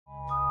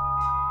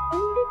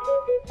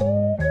Hi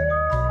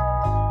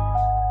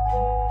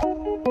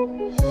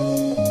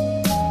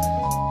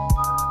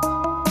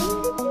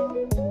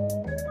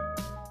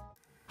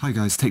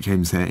guys, Tech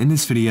James here. In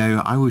this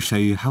video I will show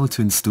you how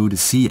to install the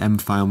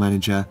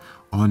CMFileManager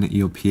on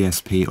your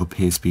PSP or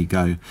PSP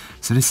GO.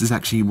 So this is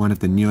actually one of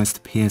the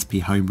newest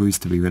PSP homebrews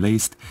to be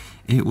released.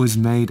 It was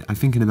made I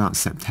think in about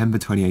September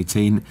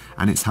 2018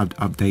 and it's had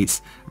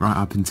updates right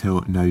up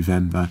until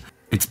November.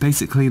 It's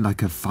basically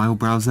like a file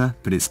browser,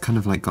 but it's kind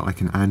of like got like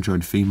an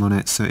Android theme on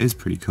it, so it is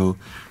pretty cool.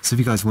 So if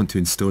you guys want to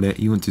install it,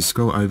 you want to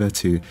scroll over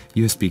to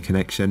USB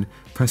connection,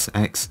 press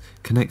X,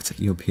 connect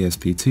your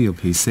PSP to your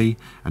PC,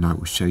 and I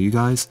will show you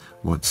guys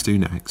what to do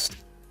next.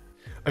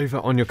 Over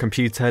on your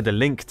computer, the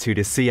link to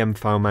the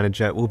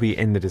CMFileManager will be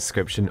in the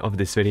description of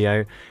this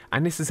video,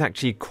 and this is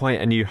actually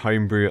quite a new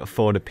homebrew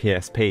for the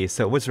PSP.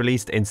 So it was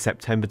released in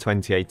September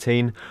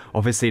 2018.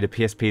 Obviously the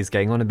PSP is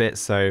getting on a bit,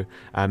 so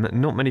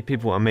not many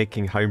people are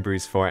making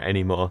homebrews for it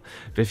anymore.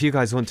 But if you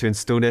guys want to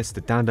install this,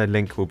 the download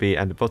link will be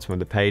at the bottom of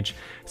the page.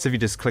 So if you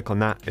just click on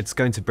that, it's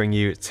going to bring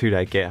you to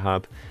their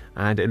GitHub.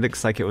 And it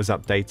looks like it was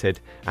updated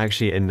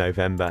actually in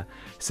November.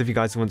 So if you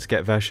guys want to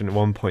get version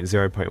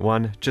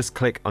 1.0.1, just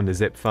click on the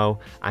zip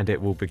file and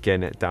it will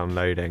begin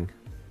downloading.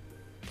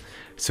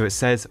 So it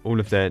says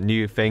all of the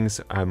new things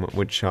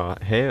which are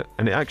here,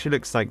 and it actually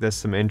looks like there's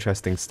some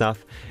interesting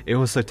stuff. It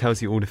also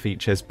tells you all the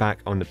features back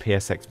on the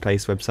PSX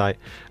Place website.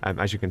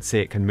 As you can see,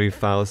 it can move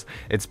files.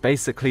 It's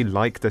basically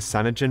like the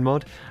Cyanogen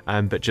mod,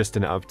 but just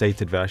an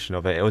updated version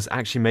of it. It was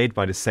actually made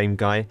by the same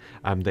guy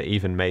that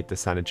even made the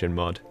Cyanogen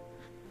mod.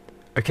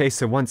 Okay,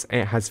 so once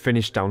it has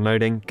finished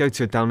downloading, go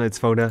to your downloads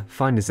folder,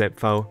 find the zip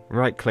file,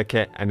 right click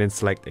it and then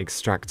select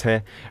extract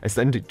here. It's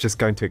then just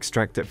going to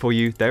extract it for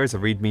you. There is a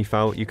readme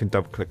file, you can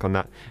double click on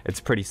that. It's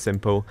pretty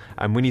simple.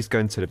 And we need to go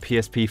into the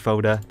PSP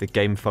folder, the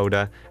game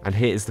folder, and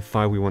here is the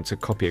file we want to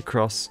copy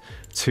across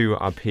to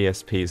our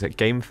PSP's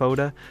game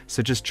folder.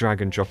 So just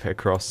drag and drop it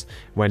across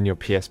when your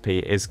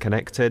PSP is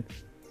connected.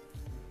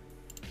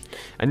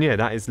 And yeah,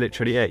 that is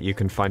literally it. You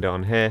can find it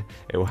on here.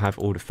 It will have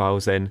all the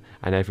files in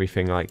and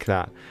everything like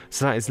that.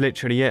 So that is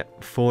literally it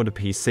for the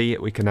PC.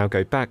 We can now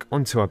go back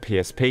onto our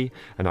PSP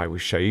and I will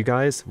show you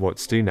guys what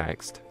to do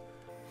next.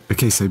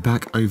 Okay, so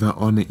back over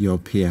on your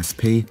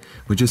PSP,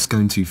 we're just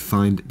going to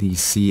find the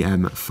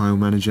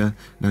CMFileManager.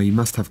 Now you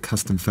must have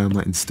custom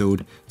firmware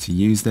installed to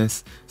use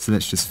this. So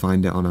let's just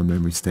find it on our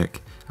memory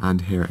stick,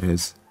 and here it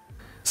is.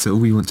 So all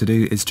we want to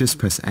do is just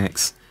press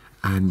X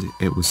and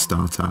it will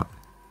start up.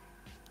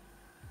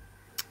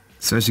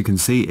 So as you can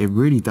see, it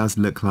really does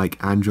look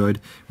like Android.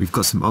 We've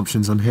got some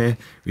options on here.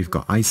 We've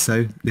got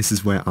ISO. This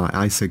is where our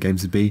ISO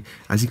games would be.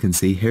 As you can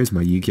see, here's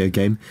my Yu-Gi-Oh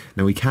game.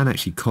 Now we can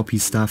actually copy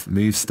stuff,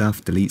 move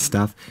stuff, delete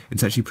stuff.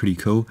 It's actually pretty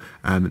cool.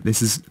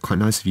 This is quite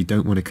nice if you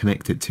don't want to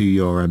connect it to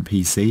your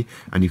PC,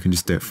 and you can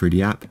just do it through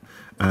the app.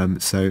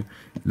 So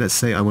let's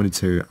say I wanted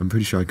to, I'm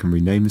pretty sure I can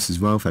rename this as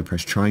well if I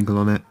press triangle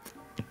on it.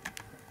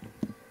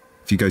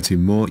 If you go to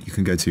more, you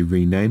can go to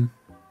rename.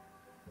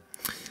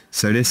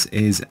 So this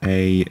is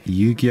a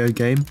Yu-Gi-Oh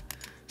game,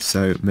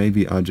 so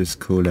maybe I'll just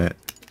call it,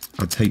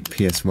 I'll take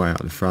PSY out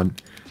of the front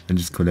and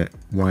just call it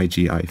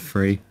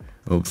YGI3,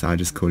 oops, I'll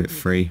just call it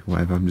 3,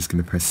 whatever. I'm just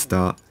going to press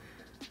start,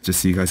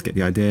 just so you guys get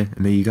the idea,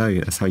 and there you go,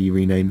 that's how you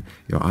rename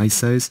your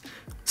ISOs.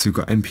 So we've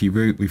got MP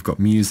root, we've got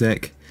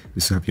music,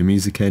 we still have your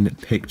music in,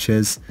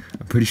 pictures.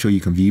 I'm pretty sure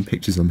you can view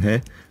pictures on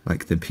here,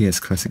 like the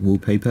PS Classic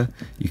wallpaper.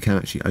 You can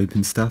actually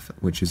open stuff,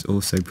 which is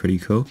also pretty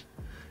cool.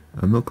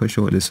 I'm not quite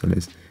sure what this one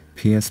is.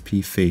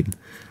 PSP theme.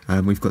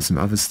 We've got some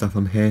other stuff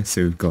on here,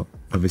 so we've got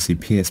obviously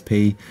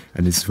PSP,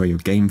 and this is where your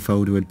game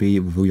folder would be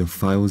with all your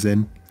files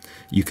in.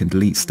 You can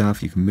delete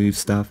stuff, you can move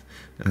stuff.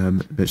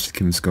 Let's just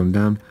keep scrolling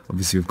down.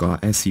 Obviously we've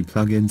got our SE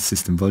plugins,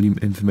 system volume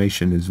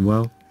information as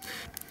well.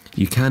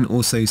 You can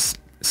also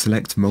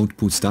select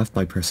multiple stuff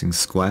by pressing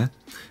square.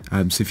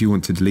 So if you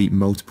want to delete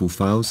multiple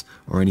files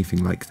or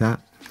anything like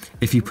that,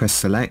 if you press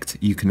select,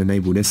 you can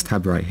enable this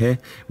tab right here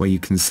where you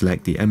can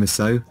select the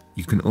MSO.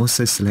 You can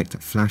also select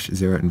flash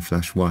 0 and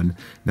flash 1.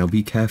 Now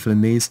be careful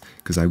in these,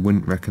 because I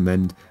wouldn't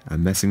recommend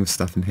messing with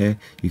stuff in here.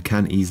 You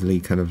can easily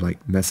kind of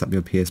like mess up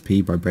your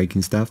PSP by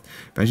breaking stuff.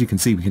 But as you can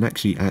see, we can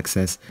actually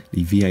access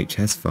the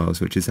VHS files,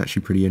 which is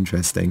actually pretty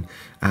interesting.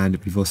 And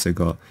we've also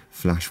got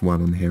flash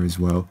 1 on here as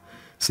well.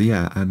 So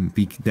yeah,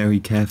 be very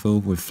careful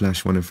with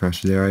flash 1 and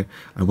flash 0.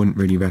 I wouldn't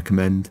really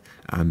recommend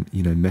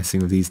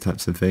messing with these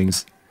types of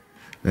things.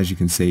 As you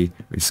can see,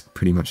 it's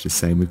pretty much the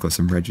same. We've got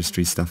some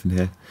registry stuff in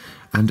here.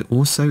 And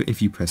also,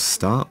 if you press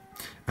start,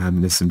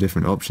 there's some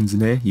different options in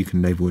here. You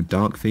can enable a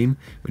dark theme,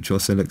 which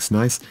also looks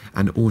nice,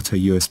 and auto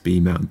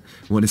USB mount.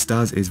 What this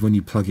does is when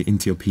you plug it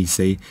into your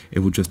PC, it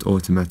will just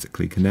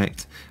automatically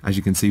connect. As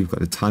you can see, we've got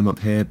the time up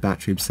here,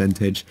 battery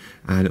percentage,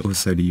 and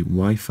also the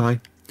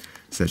Wi-Fi.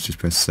 So let's just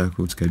press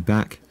circle to go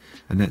back,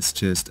 and let's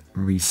just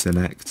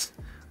reselect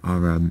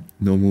our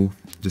normal,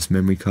 just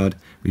memory card.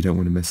 We don't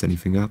want to mess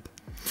anything up.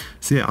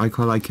 So yeah, I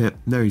quite like it,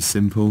 very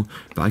simple,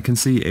 but I can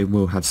see it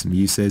will have some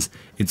uses.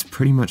 It's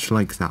pretty much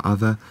like that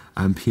other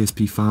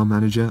PSP file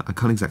manager. I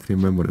can't exactly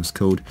remember what it was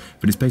called,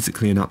 but it's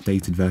basically an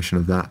updated version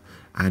of that,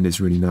 and it's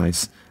really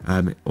nice.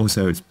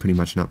 Also, it's pretty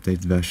much an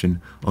updated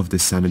version of the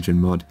Sanogen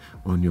mod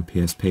on your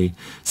PSP.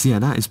 So yeah,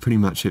 that is pretty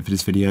much it for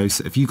this video.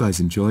 So if you guys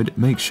enjoyed,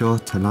 make sure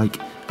to like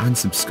and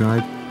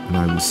subscribe, and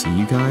I will see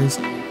you guys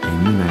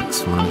in the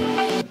next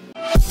one.